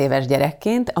 5-6 éves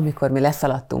gyerekként, amikor mi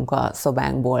leszaladtunk a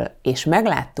szobánkból, és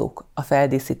megláttuk a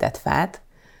feldíszített fát,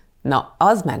 na,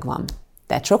 az megvan.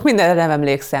 Tehát sok mindenre nem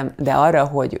emlékszem, de arra,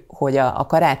 hogy a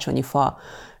karácsonyi fa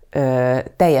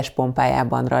teljes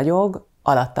pompájában ragyog,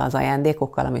 alatta az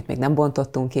ajándékokkal, amit még nem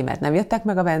bontottunk ki, mert nem jöttek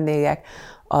meg a vendégek,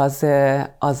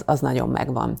 az nagyon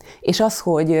megvan. És az,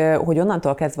 hogy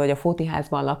onnantól kezdve, hogy a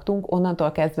Fótiházban laktunk,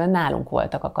 onnantól kezdve nálunk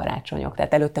voltak a karácsonyok.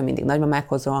 Tehát előtte mindig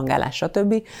nagymamákhoz rohangálás,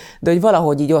 stb. De hogy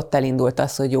valahogy így ott elindult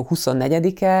az, hogy jó,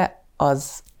 24-e,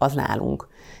 az nálunk.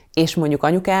 És mondjuk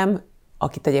anyukám,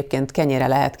 akit egyébként kenyére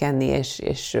lehet kenni,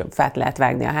 és fát lehet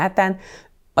vágni a hátán,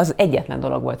 az egyetlen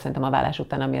dolog volt szerintem a vállás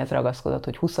után, amihez ragaszkodott,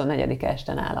 hogy 24-e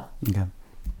este nála. Igen.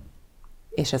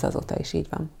 És ez azóta is így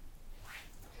van.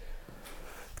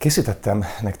 Készítettem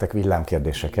nektek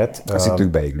villámkérdéseket. Azt hittük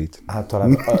beiglit. Hát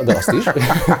talán, de azt is.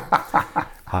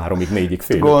 3-ig, 4-ig,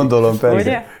 fél. Gondolom, persze.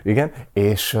 Ugye? Igen,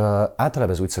 és általában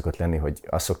ez úgy szokott lenni, hogy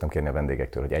azt szoktam kérni a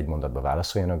vendégektől, hogy egy mondatba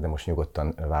válaszoljanak, de most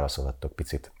nyugodtan válaszolhattok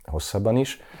picit hosszabban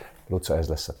is. Luca, ez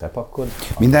lesz a te pakkod.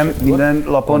 Minden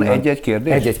lapon egy-egy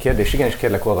kérdés? Egy-egy kérdés, igen, és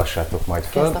kérlek, olvassátok majd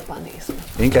fel. Kezd a panész.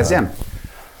 Én kezdjem?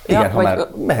 Igen, Ja, ha már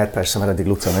mehet persze, mert eddig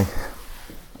Luca meg.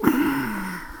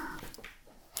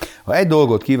 Ha egy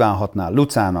dolgot kívánhatnál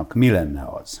Lucának, mi lenne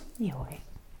az? Jaj.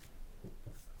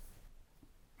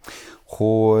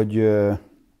 Hogy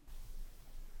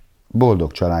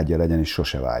boldog családja legyen, és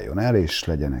sose váljon el, és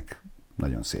legyenek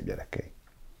nagyon szép gyerekei.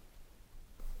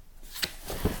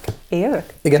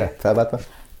 Élök? Igen, felváltva.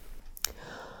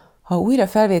 Ha újra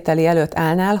felvételi előtt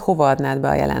állnál, hova adnád be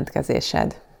a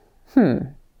jelentkezésed?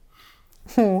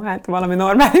 Hát valami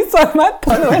normális szakmát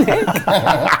tanulnék.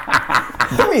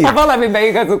 Ha valamiben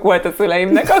igazuk volt a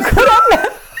szüleimnek, akkor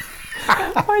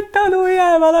hogy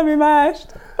tanuljál valami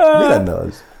mást. Mi lenne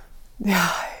az?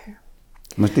 Jaj.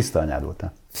 Most tiszta anyád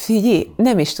voltál. Figyelj,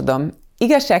 nem is tudom.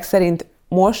 Igazság szerint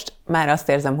most már azt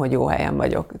érzem, hogy jó helyen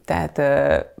vagyok. Tehát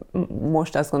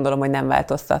most azt gondolom, hogy nem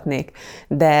változtatnék.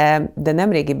 De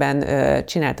nemrégiben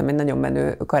csináltam egy nagyon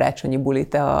menő karácsonyi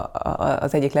bulit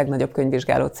az egyik legnagyobb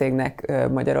könyvvizsgáló cégnek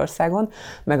Magyarországon,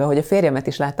 meg ahogy a férjemet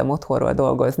is láttam otthonról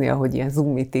dolgozni, ahogy ilyen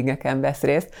Zoom meetingeken vesz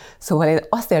részt. Szóval én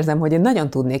azt érzem, hogy én nagyon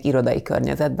tudnék irodai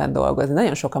környezetben dolgozni.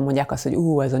 Nagyon sokan mondják azt, hogy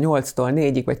ez a 8-tól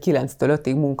 4-ig, vagy 9-től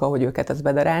 5-ig munka, hogy őket ez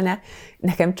bedarálná.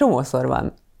 Nekem csomószor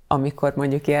van, amikor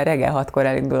mondjuk ilyen reggel 6-kor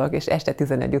elindulok, és este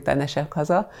 11 után esek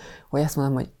haza, hogy azt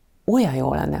mondom, hogy olyan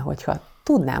jó lenne, hogyha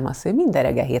tudnám azt, hogy minden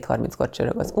reggel 7:30-kor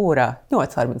csörög az óra,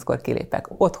 8:30-kor kilépek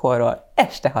otthonról,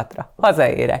 este 6-ra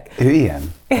hazaérek. Ő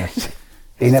ilyen?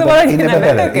 Én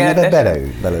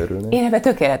ebbe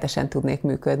tökéletesen tudnék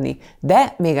működni.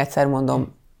 De még egyszer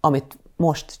mondom, amit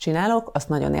most csinálok, azt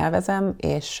nagyon élvezem,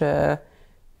 és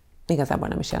igazából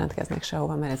nem is jelentkeznék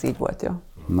sehova, mert ez így volt jó.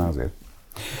 Na azért.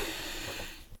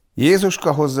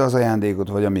 Jézuska hozza az ajándékot,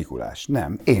 vagy a Mikulás?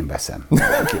 Nem, én veszem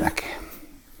akinek.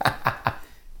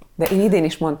 De én idén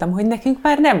is mondtam, hogy nekünk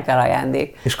már nem kell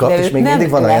ajándék. És még mindig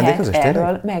van ajándéközös,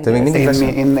 tényleg? Te még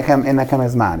mindig nekem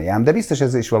ez mániám, de biztos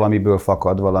ez is valamiből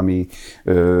fakad, valami...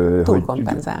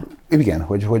 Túlkompenzál. Igen,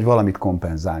 hogy valamit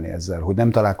kompenzálni ezzel, hogy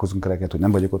nem találkozunk eleget, hogy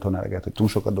nem vagyok otthon eleget, hogy túl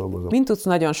sokat dolgozok. Mind tudsz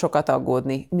nagyon sokat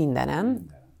aggódni mindenen,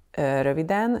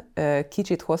 röviden,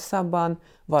 kicsit hosszabban,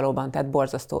 valóban, tehát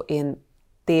borzasztó. Én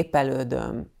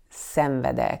tépelődöm,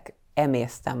 szenvedek,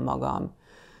 emésztem magam,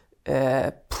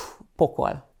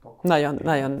 pokol. Nagyon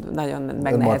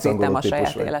megnehezítem a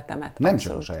saját életemet. Nem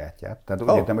csak a sajátját. Tehát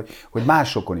úgy értem, hogy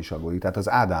másokon is aggódik. Tehát az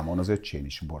Ádámon, az öccsén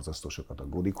is borzasztó sokat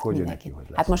aggódik, hogy ő neki hogy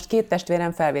lesz. Hát most 2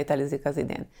 testvérem felvételizik az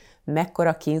idén.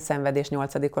 Mekkora kínszenvedés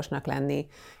 8-osnak lenni,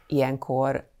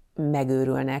 ilyenkor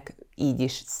megőrülnek, így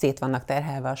is szét vannak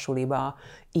terhelve a suliba,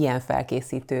 ilyen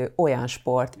felkészítő, olyan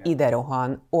sport, ide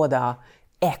rohan, oda,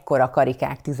 ekkora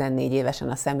karikák 14 évesen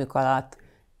a szemük alatt,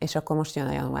 és akkor most jön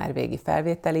a január végi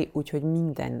felvételi, úgyhogy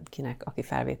mindenkinek, aki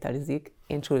felvételizik,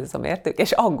 én csúlyozom értük,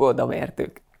 és aggódom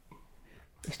értük.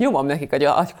 És nyomom nekik egy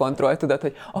agykontroll, tudod,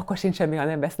 hogy akkor sincs semmi, ha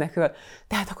nem vesznek föl.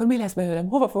 Tehát akkor mi lesz belőlem?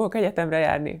 Hova fogok egyetemre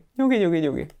járni?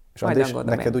 Nyugi. És András,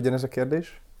 neked ugyanez a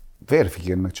kérdés?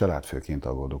 Férfiként, meg családfőként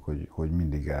aggódok, hogy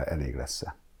mindig elég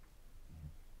lesz-e.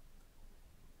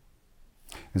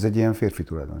 Ez egy ilyen férfi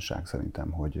tulajdonság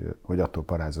szerintem, hogy attól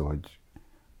parázol,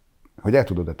 hogy el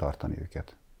tudod-e tartani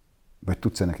őket. Vagy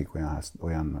tudsz-e nekik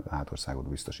olyan hátországot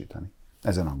biztosítani.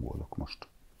 Ezen aggódok most.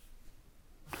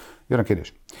 Jön a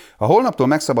kérdés. Ha holnaptól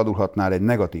megszabadulhatnál egy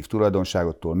negatív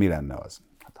tulajdonságottól, mi lenne az?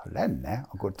 Hát ha lenne,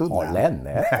 akkor tudnám. Ha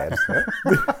lenne, persze.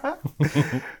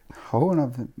 Ha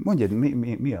holnap, mondjad,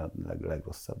 mi a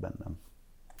legrosszabb bennem?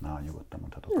 Na, nyugodtan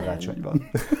mondhatok, karácsony van.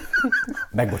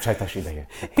 Megbocsájtás ideje.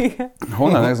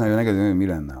 Honnan megszabadulhatnál, mi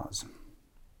lenne az?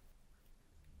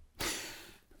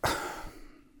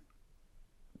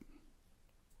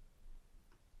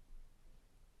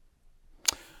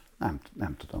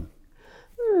 Nem tudom.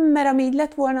 mert ami így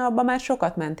lett volna, abban már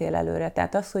sokat mentél előre.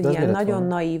 Tehát az, hogy ilyen nagyon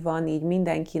naívan, így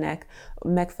mindenkinek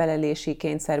megfelelési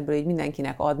kényszerből, így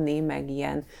mindenkinek adni, meg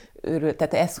ilyen őrül.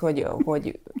 Tehát ez, hogy...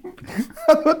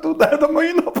 Hát, tudnád a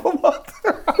mai napomat?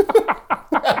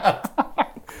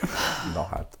 Na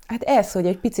hát. Hát ez, hogy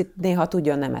egy picit néha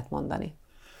tudjon nemet mondani.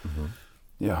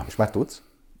 Ja. És már tudsz?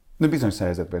 De bizonyos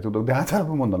helyzetben tudok, de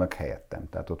általában mondanak helyettem.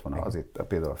 Tehát ott van azért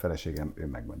például a feleségem, ő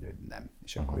megmondja, hogy nem.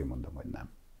 És akkor én mondom, hogy nem.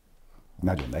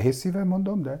 Nagyon nehéz szívvel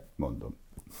mondom, de mondom.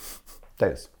 Te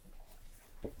jössz.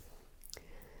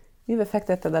 Mibe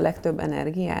fektetted a legtöbb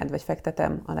energiád, vagy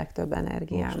fektetem a legtöbb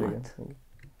energiámat?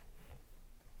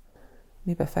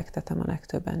 Mibe fektetem a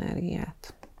legtöbb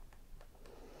energiát?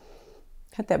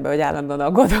 Hát ebbe, hogy állandóan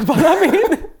aggódom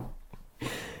valamit.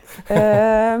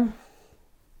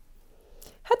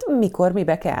 Hát mikor,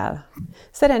 mibe kell?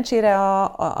 Szerencsére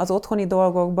az otthoni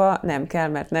dolgokba nem kell,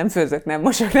 mert nem főzök, nem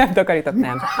mosok, nem takarítok,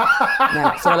 nem.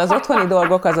 Szóval az otthoni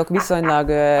dolgok azok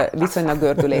viszonylag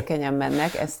gördülékenyen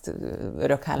mennek, ezt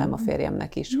örök hálám a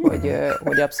férjemnek is,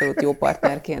 hogy abszolút jó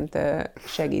partnerként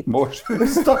segít. Most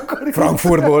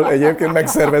Frankfurtból egyébként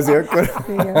megszervezi akkor.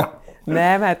 Igen.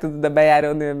 Nem, hát tudod, a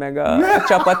bejárónő meg a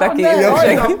csapat, aki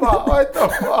segít.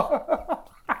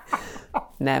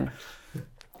 Nem.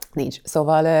 Nincs.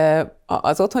 Szóval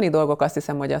az otthoni dolgok azt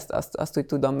hiszem, hogy azt úgy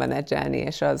tudom menedzselni,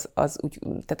 és az úgy,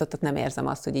 tehát ott nem érzem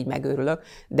azt, hogy így megőrülök,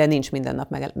 de nincs minden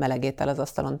nap melegétel az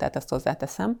asztalon, tehát ezt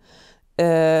hozzáteszem.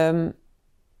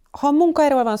 Ha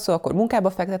munkáról van szó, akkor munkába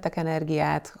fektetek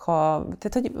energiát,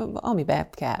 tehát hogy amibe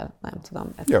kell, nem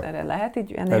tudom, erre lehet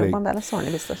így ennél jobban válaszolni,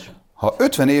 biztos. Ha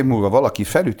 50 év múlva valaki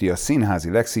felüti a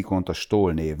színházi lexikont a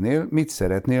Stohl névnél, mit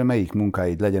szeretnél, melyik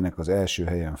munkáid legyenek az első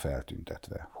helyen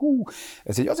feltüntetve?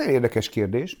 Ez egy azért érdekes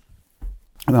kérdés,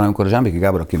 mert amikor a Zsámbéki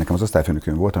Gábor, aki nekem az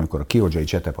osztályfőnökön volt, amikor a Kiodzsai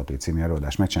Csetepaté című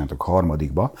előadást megcsináltak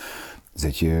harmadikba, ez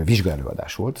egy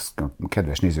vizsgaelőadás volt, a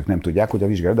kedves nézők nem tudják, hogy a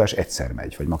vizsgaelőadás egyszer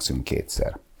megy, vagy maximum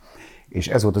kétszer. És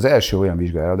ez volt az első olyan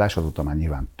vizsgaelőadás, azóta már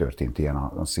nyilván történt ilyen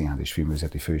a Színház és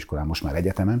Filmművészeti Főiskolán, most már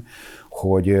egyetemen,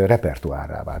 hogy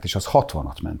repertoárrá vált, és az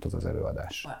 60-at ment az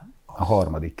előadás. A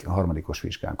harmadikos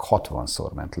vizsgánk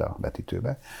 60-szor ment le a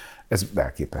vetítőbe. Ez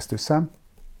elképesztő szám.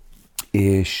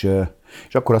 És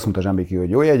akkor azt mondta Zsámbéki, hogy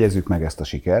jó, jegyezzük meg ezt a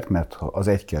sikert, mert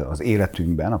az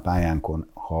életünkben, a pályánkon,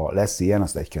 ha lesz ilyen,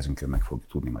 azt egy kezünkön meg fogjuk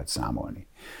tudni majd számolni.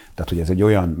 Tehát, hogy ez egy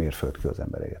olyan mérföldkő az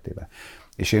ember életében.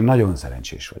 És én nagyon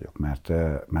szerencsés vagyok, mert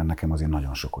nekem azért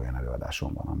nagyon sok olyan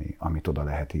előadásom van, amit oda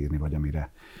lehet írni, vagy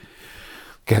amire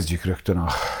kezdjük rögtön a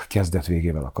kezdet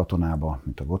végével a Katonába,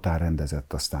 mint a Gotár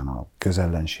rendezett, aztán a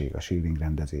Közellenség, a Schilling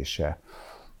rendezése,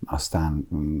 aztán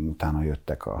utána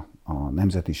jöttek a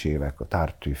nemzetis évek, a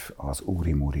Tartüff, az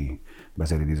Úri-Muri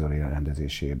Bezeli Dizori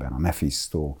rendezésében, a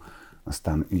Mephisto,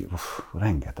 aztán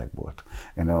rengeteg volt.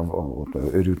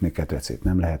 Őrültnék ketrecét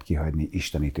nem lehet kihagyni,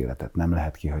 Istenítéletet nem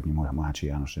lehet kihagyni Mohácsi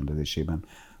János rendezésében.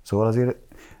 Szóval azért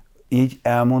így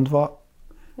elmondva,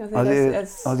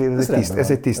 ez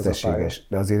egy tisztességes,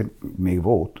 de azért még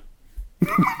volt.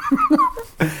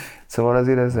 Szóval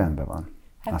azért ez rendben van.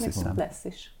 Hát azt hiszem. Lesz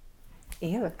is.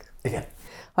 Élök? Igen.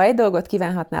 Ha egy dolgot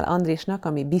kívánhatnál Andrisnak,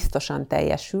 ami biztosan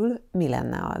teljesül, mi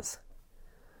lenne az?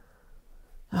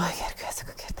 Gergő,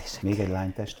 ezek a kérdések. Még egy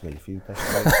lánytest, vagy egy fiútest?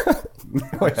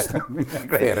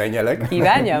 Félrenyelek.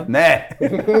 Kívánjam? Ne!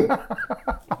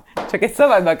 Csak egy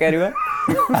szabadba kerül.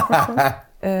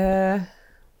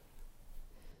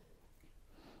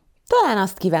 Talán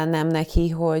azt kívánnám neki,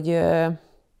 hogy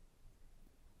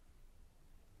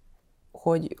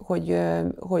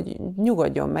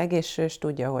nyugodjon meg, és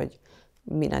tudja, hogy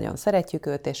mi nagyon szeretjük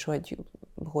őt, és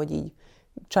hogy így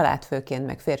családfőként,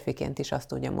 meg férfiként is azt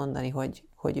tudja mondani,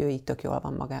 hogy ő így tök jól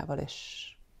van magával, és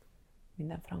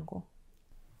minden frankó.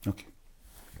 Oké.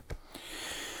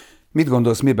 Mit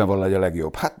gondolsz, miben van a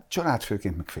legjobb? Hát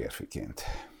családfőként, meg férfiként.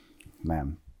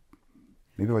 Nem.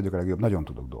 Miben vagyok a legjobb? Nagyon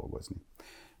tudok dolgozni.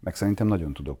 Meg szerintem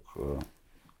nagyon tudok...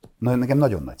 Nekem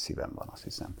nagyon nagy szívem van, azt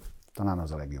hiszem. Talán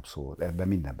az a legjobb szó. Ebben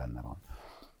minden benne van.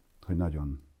 Hogy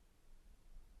nagyon,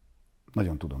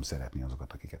 nagyon tudom szeretni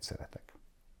azokat, akiket szeretek.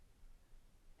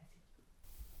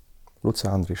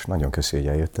 Luca, Andris, nagyon köszi, hogy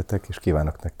eljöttetek, és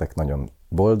kívánok nektek nagyon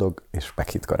boldog és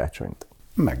meghitt karácsonyt.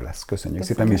 Meg lesz. Köszönjük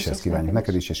szépen. Mi is ezt kívánjuk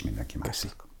neked is, és mindenki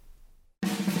másnak.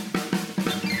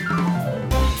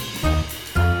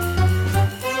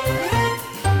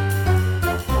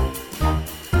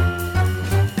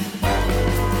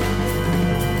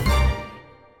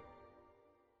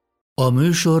 A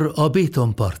műsor a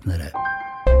Béton partnere.